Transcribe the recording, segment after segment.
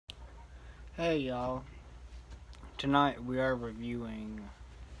Hey y'all, tonight we are reviewing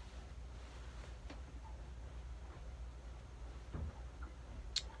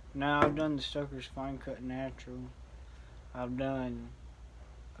now I've done the Stoker's Fine Cut Natural. I've done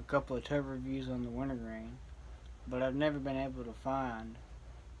a couple of tub reviews on the wintergreen, but I've never been able to find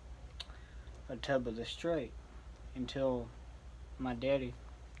a tub of the straight until my daddy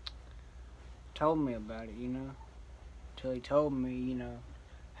told me about it, until he told me,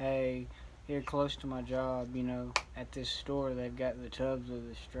 hey, here close to my job, at this store they've got the tubs of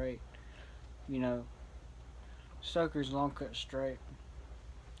the straight, Stoker's Long Cut Straight.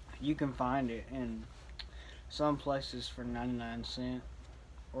 You can find it in some places for 99 cents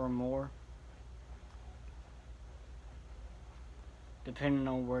or more, depending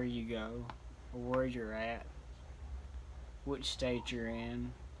on where you go or where you're at, which state you're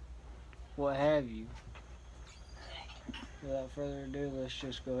in, what have you. Without further ado, let's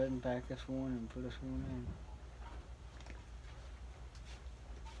just go ahead and pack this one and put this one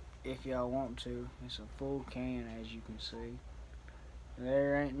in. If y'all want to, it's a full can, as you can see.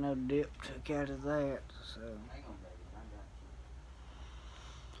 There ain't no dip took out of that, so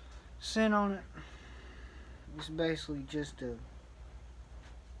scent on it. It's basically just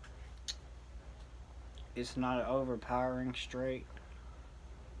it's not an overpowering straight,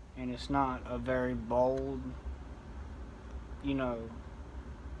 and it's not a very bold, not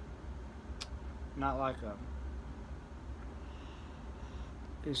like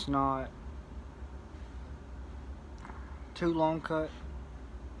it's not too long cut.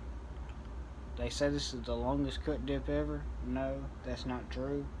 They say this is the longest cut dip ever. No, that's not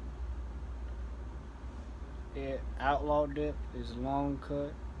true. Outlaw dip is long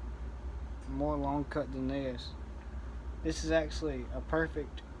cut, more long cut than this. This is actually a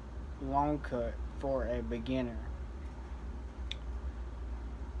perfect long cut for a beginner.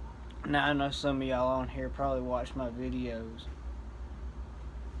 Now I know some of y'all on here probably watch my videos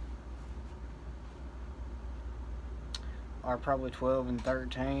are probably 12 and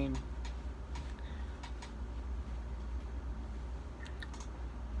 13.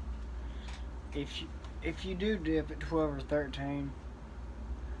 If you do dip at 12 or 13,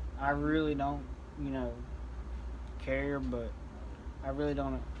 I really don't, care, but I really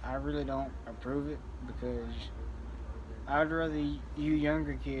don't approve it, because I'd rather you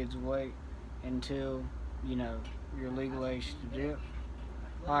younger kids wait until, you're legal age to dip.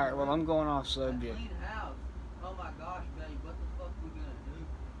 Alright, well, I'm going off subject. Oh my gosh, Betty, what the fuck we gonna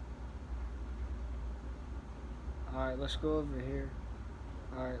do? Alright, let's go over here.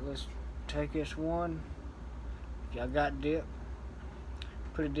 Alright, let's take this one. If y'all got dip,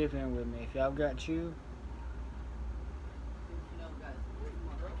 put a dip in with me. If y'all got chew,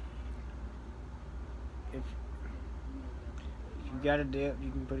 if you got a dip,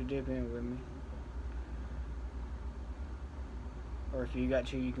 you can put a dip in with me. Or if you got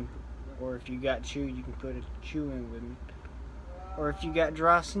chew, you can put a chew in with me. Or if you got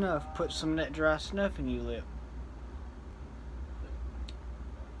dry snuff, put some of that dry snuff in your lip.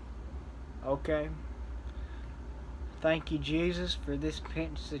 Okay. Thank you, Jesus, for this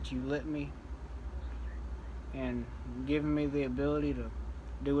pinch that you let me, and giving me the ability to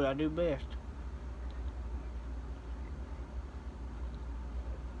do what I do best.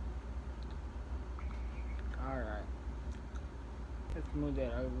 Alright. Let's move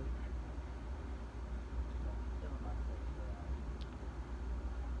that over.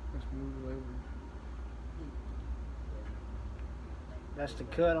 Let's move it over. That's the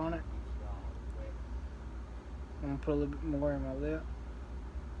cut on it. I'm gonna put a little bit more in my lip.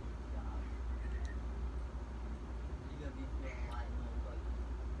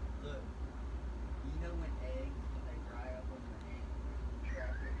 Look, you know when eggs, when they dry up on your hand, you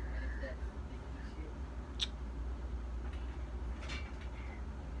crack it and it's that sticky shit?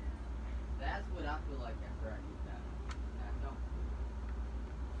 That's what I feel like after I get that. I don't.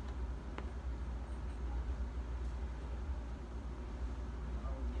 I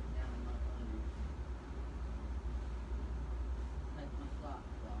will get down in my undies. Take my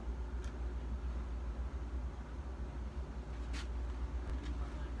socks off.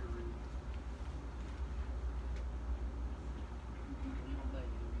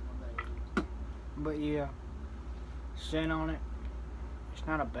 But yeah, scent on it. It's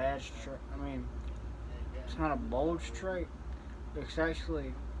not a bad straight. I mean, it's not a bold straight. It's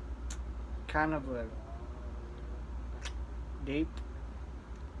actually kind of a deep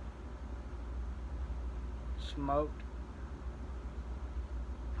smoked.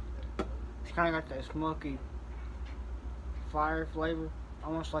 It's kind of got that smoky fire flavor,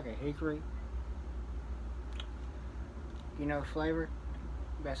 almost like a hickory, flavor.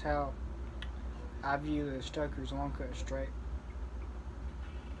 That's how I view the Stoker's Long Cut Straight.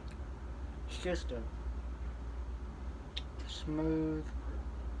 It's just a smooth.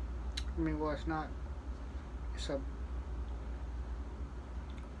 I mean, well, it's not. It's a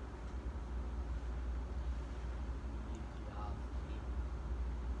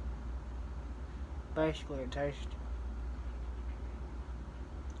basically it tastes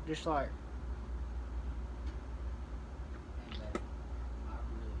just like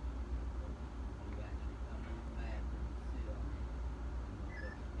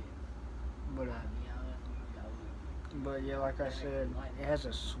but yeah, like I said, it has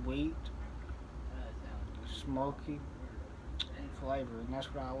a sweet, smoky flavor, and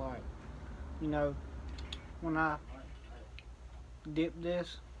that's what I like. You know, when I dip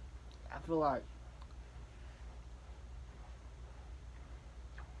this, I feel like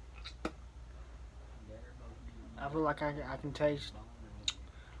I can taste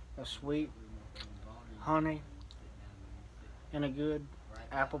a sweet honey and a good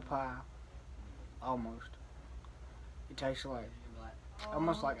apple pie, almost. It tastes like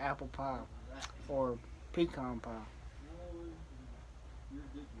almost like apple pie or pecan pie.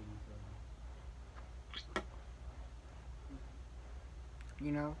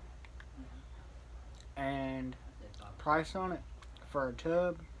 You know, and price on it for a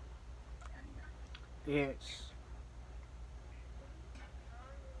tub, it's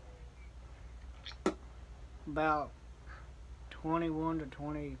about 21 to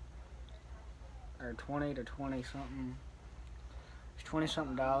 20 or 20 to 20 something. It's 20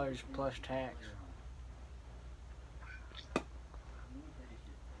 something dollars plus tax.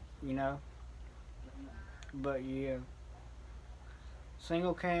 You know, but yeah,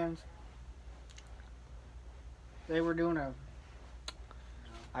 single cans. They were doing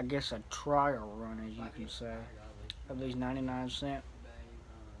I guess a trial run, as you can say, of these 99-cent.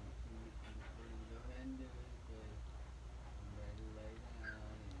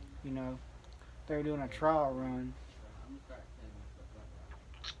 You know, they were doing a trial run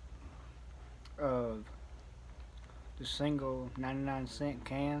of the single 99-cent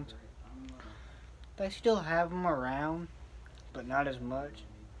cans. They still have them around, but not as much.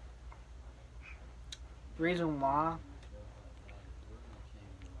 Reason why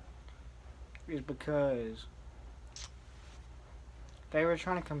is because they were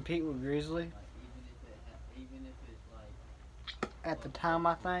trying to compete with Grizzly at the time,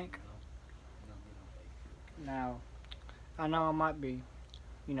 I think. Now, I know I might be,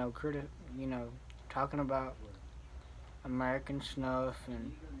 talking about American snuff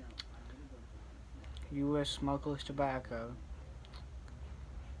and U.S. smokeless tobacco,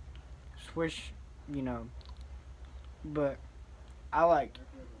 Swiss, but I like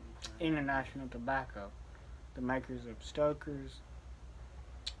International Tobacco, the makers of Stoker's,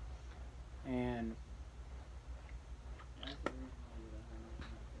 and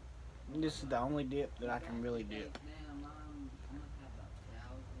this is the only dip that I can really dip.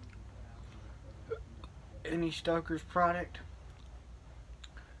 Any Stoker's product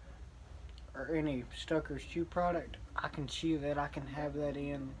or any Stoker's chew product, I can chew that. I can have that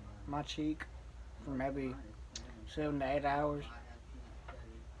in my cheek for maybe 7 to 8 hours,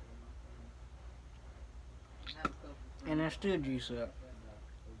 and I still juice up.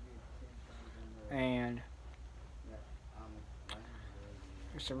 And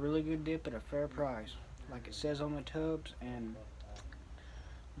it's a really good dip at a fair price, like it says on the tubs and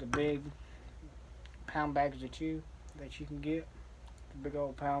the big pound bags of chew that you can get. The big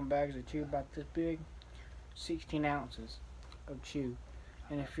old pound bags of chew about this big, 16 ounces of chew.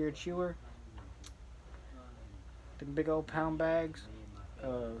 And if you're a chewer, the big old pound bags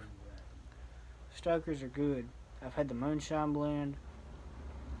of Stoker's are good. I've had the Moonshine Blend.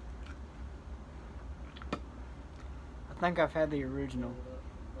 I think I've had the original.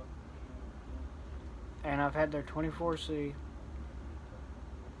 And I've had their 24C.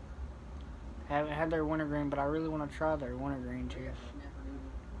 Haven't had their wintergreen, but I really want to try their wintergreen too.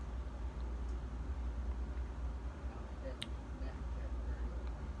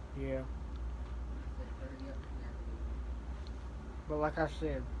 Yeah. But like I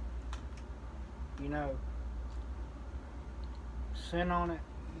said, scent on it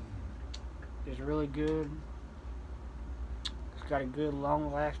is really good. It's got a good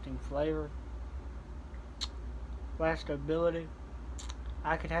long-lasting flavor. Lastability.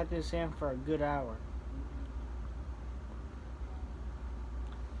 I could have this in for a good hour.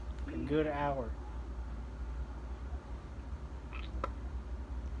 A good hour.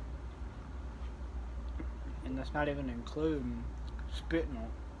 And that's not even including spitting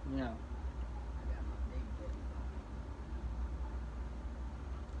on,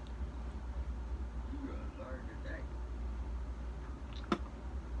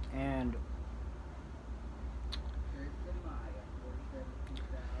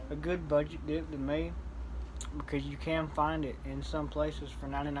 a good budget dip to me because you can find it in some places for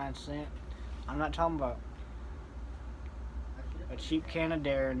 99 cents. I'm not talking about a cheap can of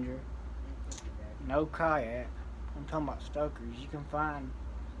Derringer, no kayak. I'm talking about Stokers. You can find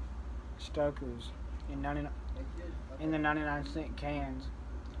Stokers in the 99-cent cans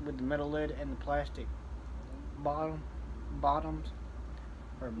with the metal lid and the plastic bottoms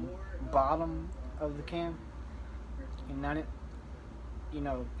or bottom of the can in in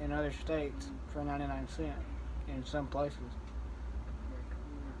other states for 99 cents in some places.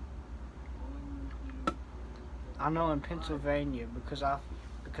 I know in Pennsylvania because I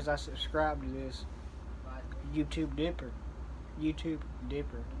subscribe to this YouTube Dipper.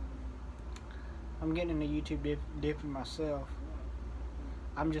 I'm getting into YouTube dipping myself.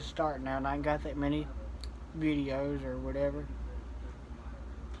 I'm just starting out and I ain't got that many videos or whatever.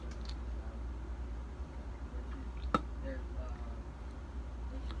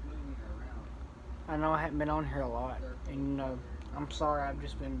 I know I haven't been on here a lot, and I'm sorry. I've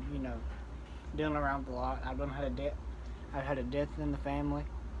just been dealing around a lot. I've had a death in the family,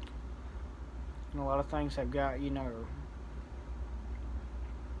 and a lot of things have got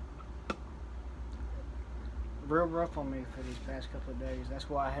real rough on me for these past couple of days. That's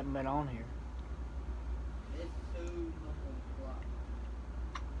why I haven't been on here.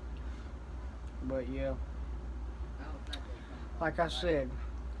 But yeah, like I said,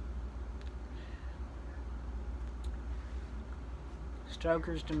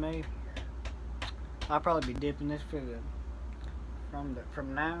 Stokers to me, I'll probably be dipping this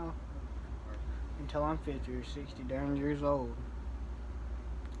from now until I'm 50 or 60 darn years old.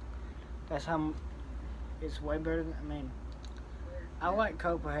 That's how it's way better than, I like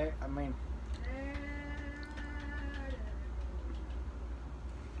Copenhagen.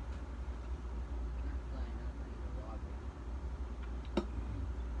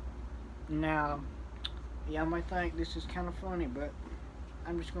 Now, y'all might think this is kind of funny, but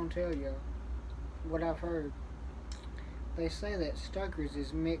I'm just going to tell y'all what I've heard. They say that Stokers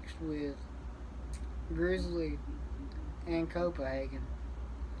is mixed with Grizzly and Copenhagen.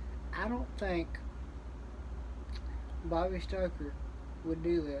 I don't think Bobby Stoker would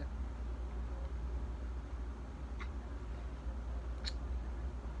do that.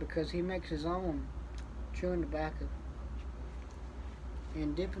 Because he makes his own chewing tobacco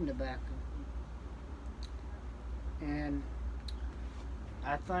and dipping tobacco. And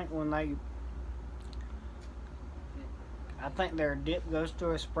I think I think their dip goes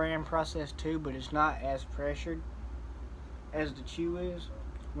through a spraying process too, but it's not as pressured as the chew is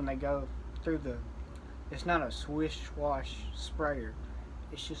when they go through it's not a swish swash sprayer.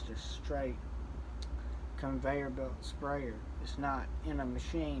 It's just a straight conveyor belt sprayer. It's not in a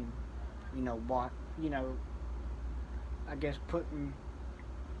machine, I guess putting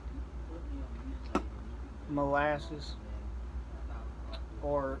molasses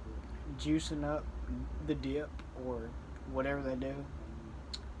or juicing up the dip or whatever they do.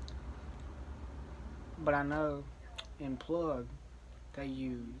 But I know in Plug they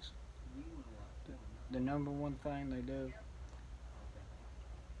use the number one thing they do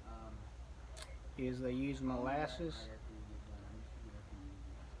is they use molasses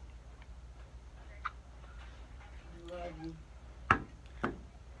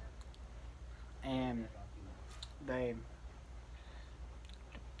and they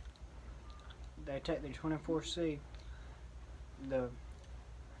take the 24C, the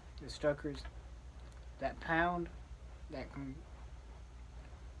Stokers, that pound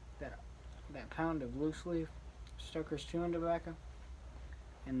of loose leaf Stokers chewing tobacco,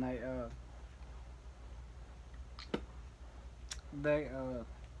 and they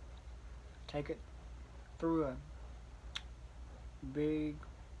take it through a big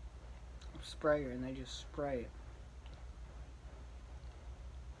sprayer and they just spray it.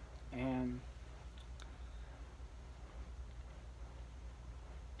 And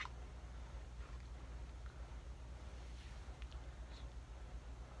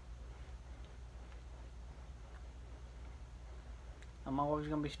I'm always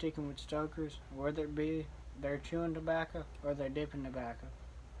going to be sticking with Stokers, whether it be they're chewing tobacco or they're dipping tobacco.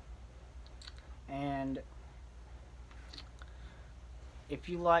 And if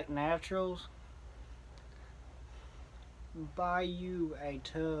you like naturals, buy you a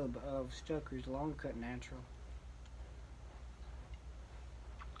tub of Stokers Long Cut Natural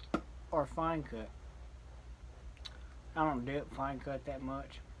or Fine Cut. I don't dip Fine Cut that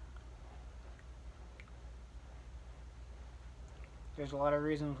much. There's a lot of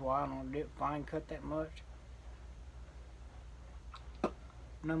reasons why I don't dip Fine Cut that much.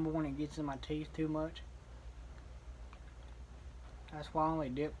 Number one, it gets in my teeth too much. That's why I only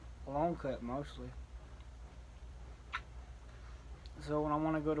dip long cut mostly. So when I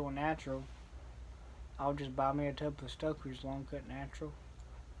want to go to a natural, I'll just buy me a tub of Stoker's long cut natural.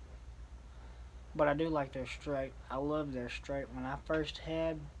 But I do like their straight. I love their straight. When I first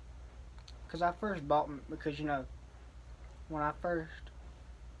had, because I first bought them, because you know, when I first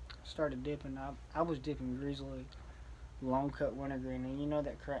started dipping, I was dipping Grizzly long cut wintergreen, and you know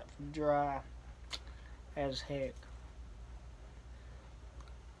that crap's dry as heck.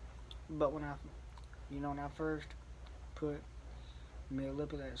 But when I first put me a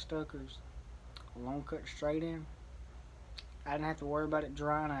lip of that Stoker's long cut straight in, I didn't have to worry about it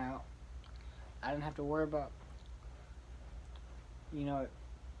drying out. I didn't have to worry about, you know,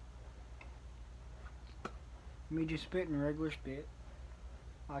 me just spitting regular spit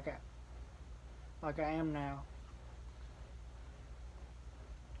like I am now.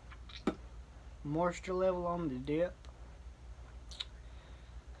 Moisture level on the dip.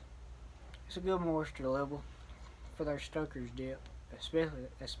 It's a good moisture level for their Stoker's dip,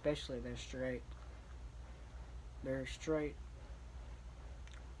 especially their straight. Their straight.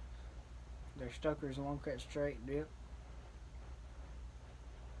 Their Stoker's long cut straight dip.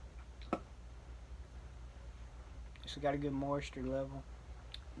 It's got a good moisture level.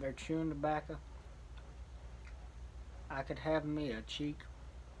 Their chewing tobacco. I could have me a cheek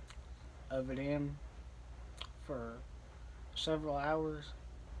of it in for several hours.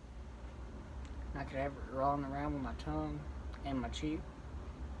 I could have it rolling around with my tongue and my cheek.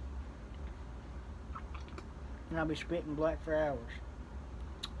 And I'll be spitting black for hours.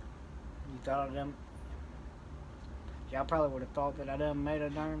 You thought I done... Y'all probably would have thought that I done made a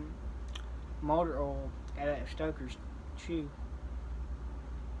darn motor oil out of that Stoker's chew.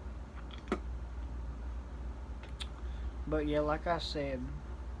 But yeah, like I said,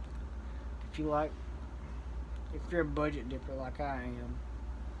 if you're a budget dipper like I am,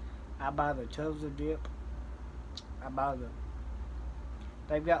 I buy the tubs of dip.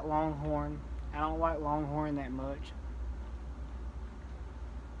 They've got Longhorn. I don't like Longhorn that much.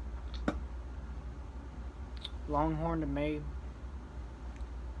 Longhorn to me,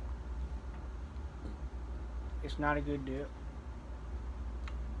 it's not a good dip.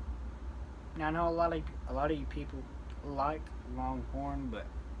 Now I know a lot of you people like Longhorn, but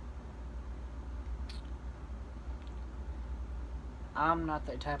I'm not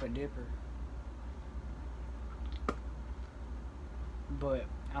that type of dipper. But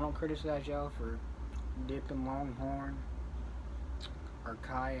I don't criticize y'all for dipping Longhorn or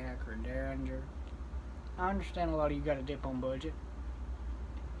Kayak or Derringer. I understand a lot of you gotta dip on budget.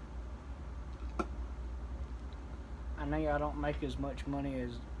 I know y'all don't make as much money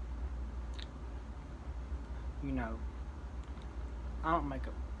as, you know, I don't make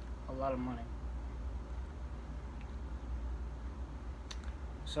a lot of money.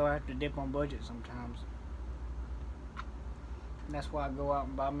 So I have to dip on budget sometimes. And that's why I go out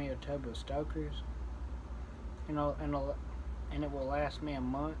and buy me a tub of Stoker's. You know, and it will last me a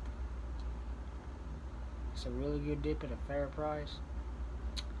month. It's a really good dip at a fair price.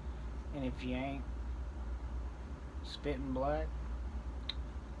 And if you ain't spitting black,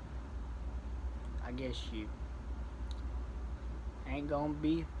 I guess you ain't gonna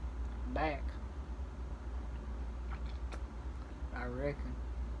be back, I reckon.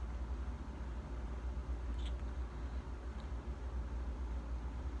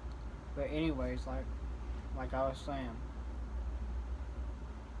 But anyways, like I was saying,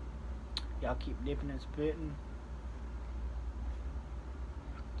 y'all keep dipping and spitting.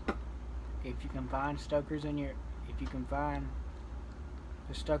 If you can find Stoker's if you can find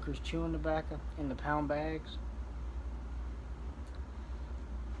the Stoker's chewing tobacco in the pound bags,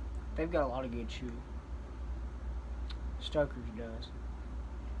 they've got a lot of good chew. Stoker's does,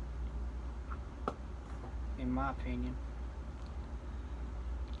 in my opinion.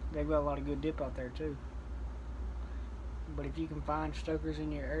 They've got a lot of good dip out there too. But if you can find Stoker's in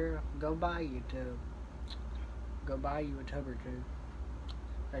your area, go buy you a tub. Go buy you a tub or two.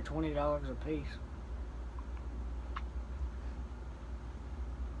 They're $20 a piece.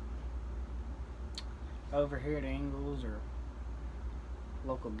 Over here at Ingles or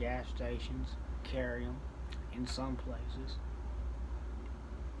local gas stations carry them in some places.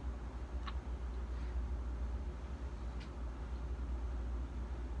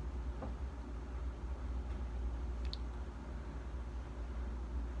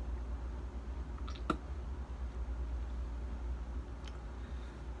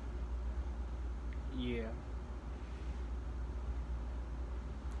 Yeah.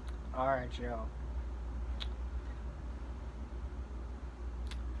 Alright, y'all.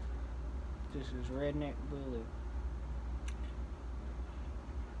 This is Redneck Bully.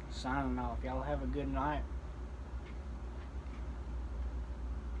 signing off. Y'all have a good night.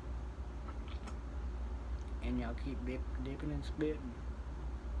 And y'all keep dipping and spitting.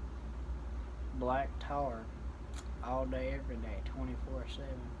 Black tar. All day, every day, 24/7.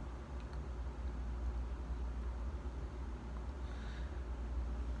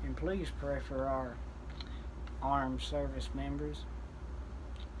 And please pray for our armed service members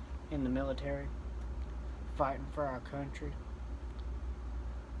in the military, fighting for our country.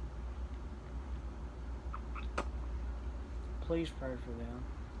 Please pray for them.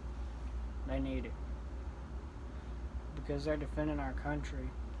 They need it. Because they're defending our country.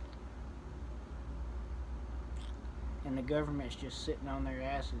 And the government's just sitting on their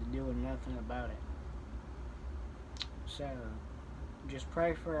asses doing nothing about it. So, just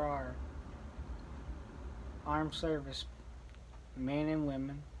pray for our armed service men and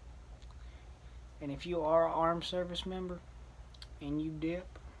women. And if you are an armed service member and you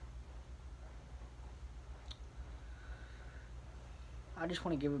dip, I just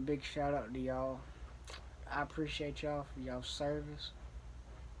want to give a big shout out to y'all. I appreciate y'all for y'all's service.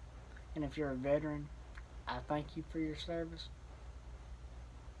 And if you're a veteran, I thank you for your service.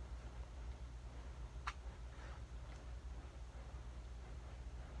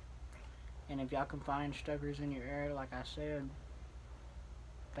 And if y'all can find Stokers in your area, like I said,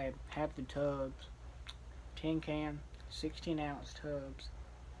 they have the tubs, tin can, 16-ounce tubs.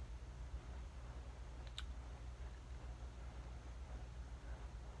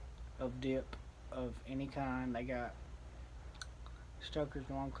 Of dip of any kind. They got Stoker's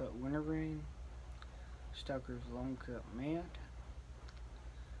Long Cut Wintergreen, Stoker's Long Cut Mint,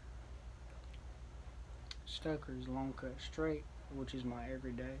 Stoker's Long Cut Straight, which is my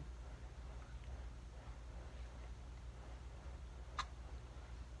everyday.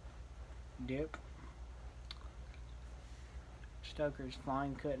 Dip, Stoker's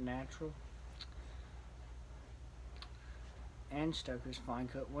Fine Cut Natural, and Stoker's Fine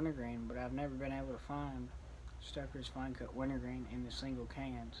Cut Wintergreen, but I've never been able to find Stoker's Fine Cut Wintergreen in the single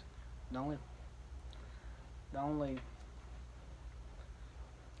cans. The only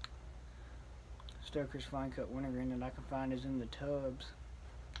Stoker's Fine Cut Wintergreen that I can find is in the tubs.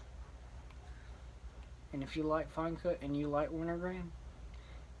 And if you like Fine Cut and you like Wintergreen,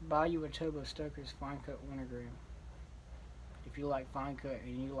 buy you a tub of Stoker's Fine Cut Wintergreen. If you like Fine Cut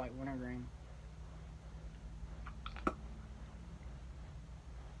and you like Wintergreen.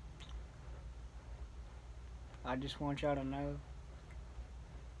 I just want y'all to know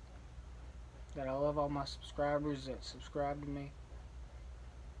that I love all my subscribers that subscribe to me.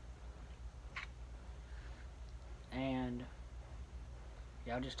 And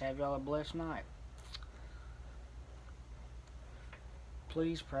y'all just have y'all a blessed night.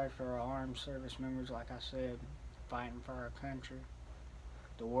 Please pray for our armed service members, like I said, fighting for our country.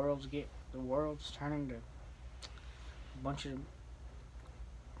 The world's turning to a bunch of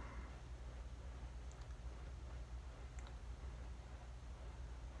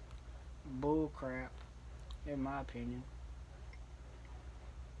bull crap, in my opinion.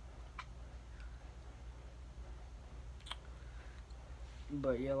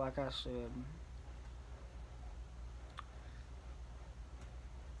 But yeah, like I said,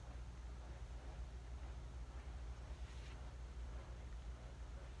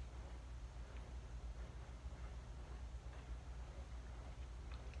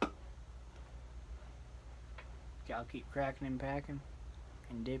 y'all keep cracking and packing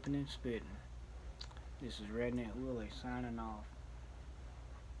and dipping and spitting. This is Redneck Willie signing off.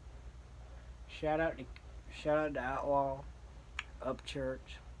 Shout out to Outlaw,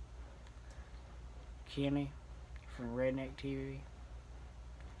 Upchurch, Kenny from Redneck TV,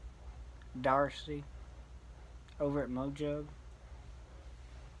 Darcy over at Mojug.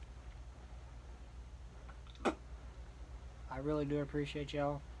 I really do appreciate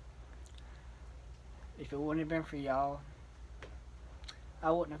y'all. If it wouldn't have been for y'all, I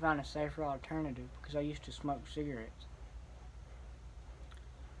wouldn't have found a safer alternative because I used to smoke cigarettes.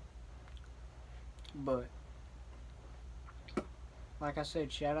 But, like I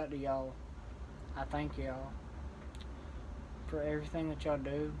said, shout out to y'all. I thank y'all for everything that y'all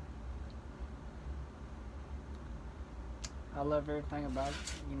do. I love everything about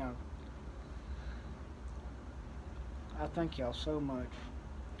it, you know. I thank y'all so much.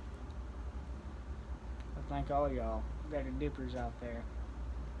 I thank all y'all that are dippers out there.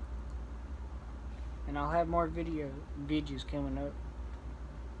 And I'll have more videos coming up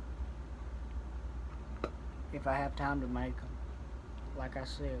if I have time to make them. Like I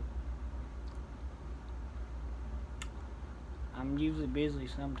said, I'm usually busy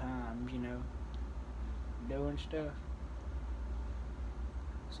sometimes, you know, doing stuff.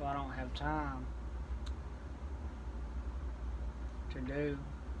 so I don't have time to do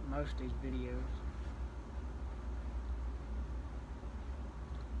most of these videos.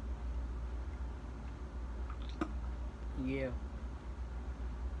 Yeah.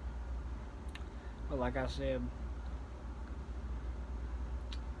 But like I said,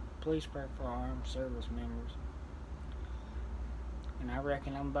 please pray for our armed service members. And I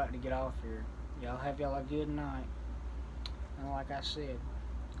reckon I'm about to get off here. Y'all have y'all a good night. And like I said,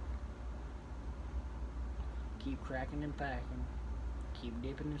 keep cracking and packing. Keep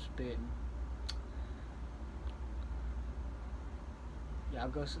dipping and spitting. Y'all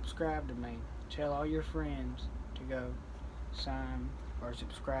go subscribe to me. Tell all your friends to go sign or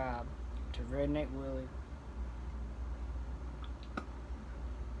subscribe to Redneck Willie.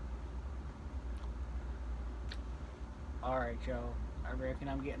 Alright, y'all. I reckon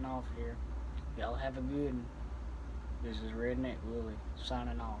I'm getting off here. Y'all have a good one. This is Redneck Willie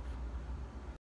signing off.